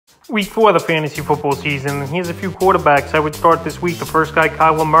Week 4 of the fantasy football season. Here's a few quarterbacks I would start this week. The first guy,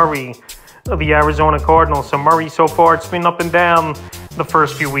 Kyler Murray of the Arizona Cardinals. So Murray so far, it's been up and down the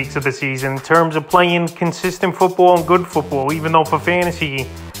first few weeks of the season in terms of playing consistent football and good football, even though for fantasy,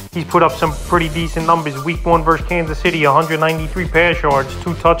 he's put up some pretty decent numbers. Week 1 versus Kansas City, 193 pass yards,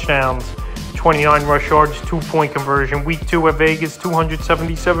 2 touchdowns, 29 rush yards, 2-point conversion. Week 2 at Vegas,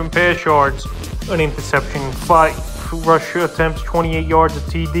 277 pass yards, an interception, 5 rush attempts, 28 yards of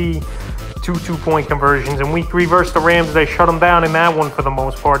TD, 2-point conversions. In Week 3 versus the Rams, they shut them down in that one for the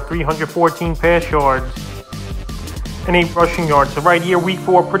most part, 314 pass yards and 8 rushing yards. So right here, Week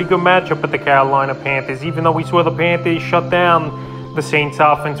 4, pretty good matchup with the Carolina Panthers, even though we saw the Panthers shut down the Saints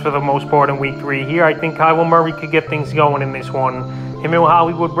offense for the most part in Week 3. Here, I think Kyler Murray could get things going in this one. Him and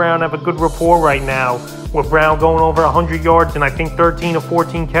Hollywood Brown have a good rapport right now, with Brown going over 100 yards and I think 13 or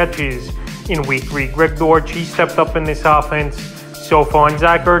 14 catches in Week 3. Greg Dortch, he stepped up in this offense so far, and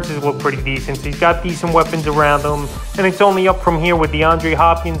Zach Ertz has looked pretty decent. So he's got decent weapons around him, and it's only up from here with DeAndre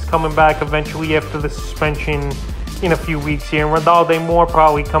Hopkins coming back eventually after the suspension in a few weeks here, and Rondale Moore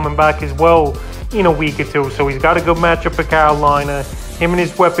probably coming back as well in a week or two. So he's got a good matchup at Carolina. Him and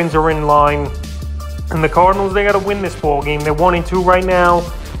his weapons are in line. And the Cardinals, they got to win this ball game. They're 1-2 right now,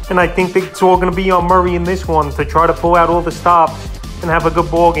 and I think it's all going to be on Murray in this one to try to pull out all the stops and have a good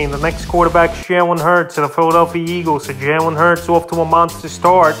ball game. The next quarterback's Jalen Hurts of the Philadelphia Eagles. So Jalen Hurts off to a monster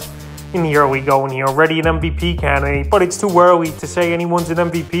start in the early going here. Already an MVP candidate, but it's too early to say anyone's an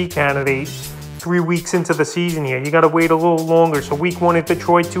MVP candidate 3 weeks into the season here. You got to wait a little longer. So Week 1 at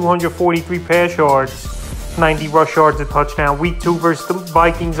Detroit, 243 pass yards, 90 rush yards, a touchdown. Week 2 versus the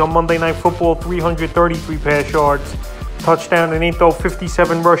Vikings on Monday Night Football, 333 pass yards, touchdown, and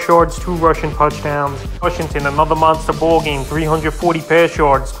 57 rush yards, 2 rushing touchdowns. Washington, another monster ball game, 340 pass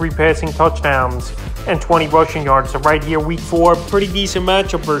yards, 3 passing touchdowns, and 20 rushing yards. So right here, Week 4, pretty decent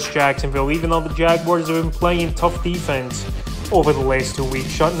matchup versus Jacksonville, even though the Jaguars have been playing tough defense over the last 2 weeks,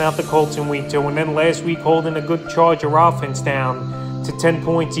 shutting out the Colts in Week 2, and then last week holding a good Charger offense down to 10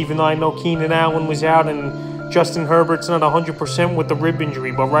 points, even though I know Keenan Allen was out and Justin Herbert's not 100% with the rib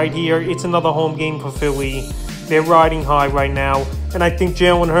injury. But right here, it's another home game for Philly. They're riding high right now, and I think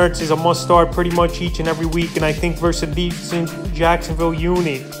Jalen Hurts is a must-start pretty much each and every week, and I think versus a decent Jacksonville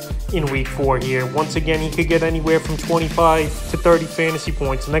unit in Week 4 here. Once again, he could get anywhere from 25 to 30 fantasy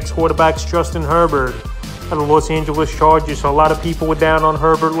points. The next quarterback's Justin Herbert of the Los Angeles Chargers. So a lot of people were down on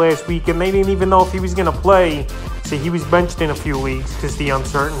Herbert last week, and they didn't even know if he was going to play. So he was benched in a few weeks because the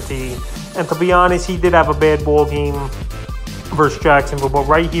uncertainty. And to be honest, he did have a bad ball game versus Jacksonville. But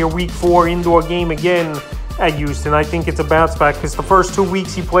right here, Week 4, indoor game again at Houston. I think it's a bounce back because the first 2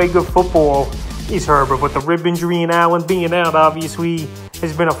 weeks he played good football is Herbert. But the rib injury and Allen being out obviously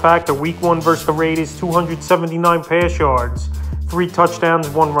has been a factor. Week 1 versus the Raiders, 279 pass yards, 3 touchdowns,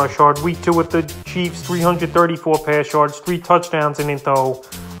 1 rush yard. Week 2 with the Chiefs, 334 pass yards, 3 touchdowns, and into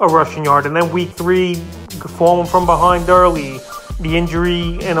a rushing yard. And then Week 3, falling from behind early, the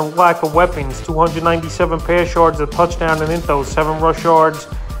injury and a lack of weapons, 297 pass yards, a touchdown, and into 7 rush yards,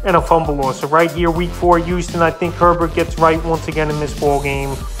 and a fumble loss. So right here, Week 4, Houston, I think Herbert gets right once again in this ball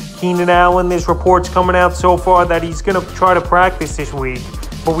game. Keenan Allen, there's reports coming out so far that he's going to try to practice this week,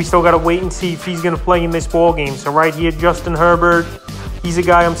 but we still got to wait and see if he's going to play in this ball game. So right here, Justin Herbert, he's a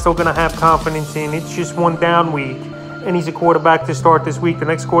guy I'm still going to have confidence in. It's just one down week, and he's a quarterback to start this week. The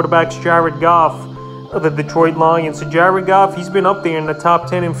next quarterback's Jared Goff of the Detroit Lions. So Jared Goff, he's been up there in the top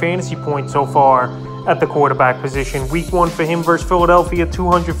 10 in fantasy points so far at the quarterback position. Week 1 for him versus Philadelphia,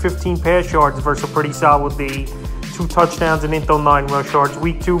 215 pass yards versus a pretty solid D, 2 touchdowns and into 9 rush yards.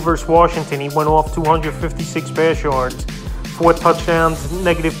 Week 2 versus Washington, he went off 256 pass yards, 4 touchdowns,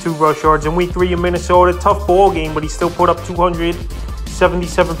 -2 rush yards. In Week 3 in Minnesota, tough ball game, but he still put up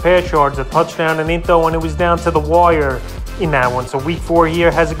 277 pass yards, a touchdown and into, and it was down to the wire in that one. So Week 4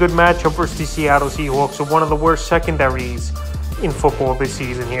 here has a good matchup versus the Seattle Seahawks, so one of the worst secondaries in football this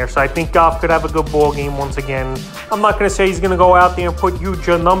season here. So I think Goff could have a good ball game once again. I'm not going to say he's going to go out there and put huge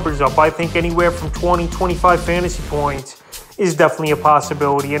numbers up. I think anywhere from 20, 25 fantasy points is definitely a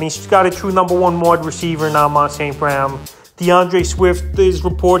possibility. And he's got a true number 1 wide receiver in Amon St. Brown. DeAndre Swift, there's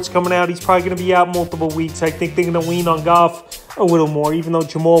reports coming out, he's probably going to be out multiple weeks. I think they're going to lean on Goff a little more, even though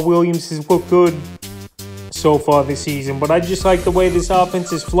Jamal Williams has looked good so far this season. But I just like the way this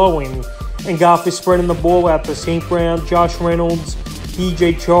offense is flowing, and Goff is spreading the ball out to St. Brown, Josh Reynolds,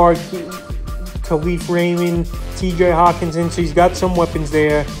 DJ Chark, Khalif Raymond, TJ Hawkinson. So he's got some weapons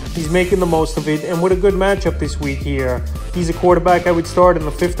there. He's making the most of it, and with a good matchup this week here. He's a quarterback I would start, in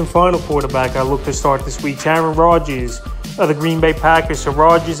the 5th and final quarterback I look to start this week, Aaron Rodgers of the Green Bay Packers. So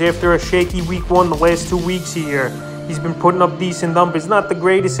Rodgers, after a shaky Week 1 the last 2 weeks here, He's been putting up decent numbers, not the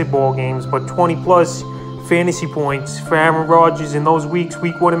greatest at ball games, but 20-plus fantasy points for Aaron Rodgers in those weeks.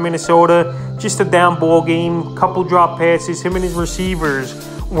 Week 1 in Minnesota, just a down ball game, couple drop passes. Him and his receivers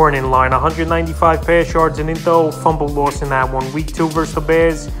weren't in line. 195 pass yards, and Into fumble loss in that one. Week 2 versus the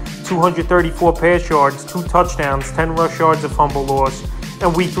Bears, 234 pass yards, 2 touchdowns, 10 rush yards, a fumble loss.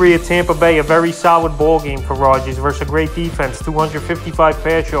 And week 3 at Tampa Bay, a very solid ball game for Rodgers versus a great defense, 255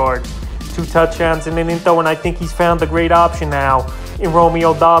 pass yards, 2 touchdowns, and then Into, and I think he's found a great option now in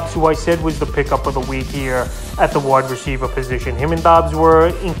Romeo Doubs, who I said was the pickup of the week here at the wide receiver position. Him and Doubs were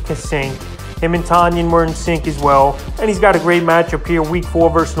in sync. Him and Tanyan were in sync as well. And he's got a great matchup here, week 4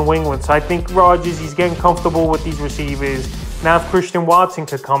 versus New England. So I think Rodgers, he's getting comfortable with these receivers. Now if Christian Watson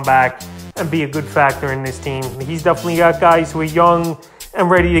could come back and be a good factor in this team, he's definitely got guys who are young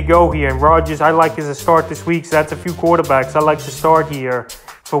and ready to go here. And Rodgers, I like as a start this week. So that's a few quarterbacks I like to start here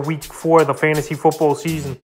for week 4 of the fantasy football season.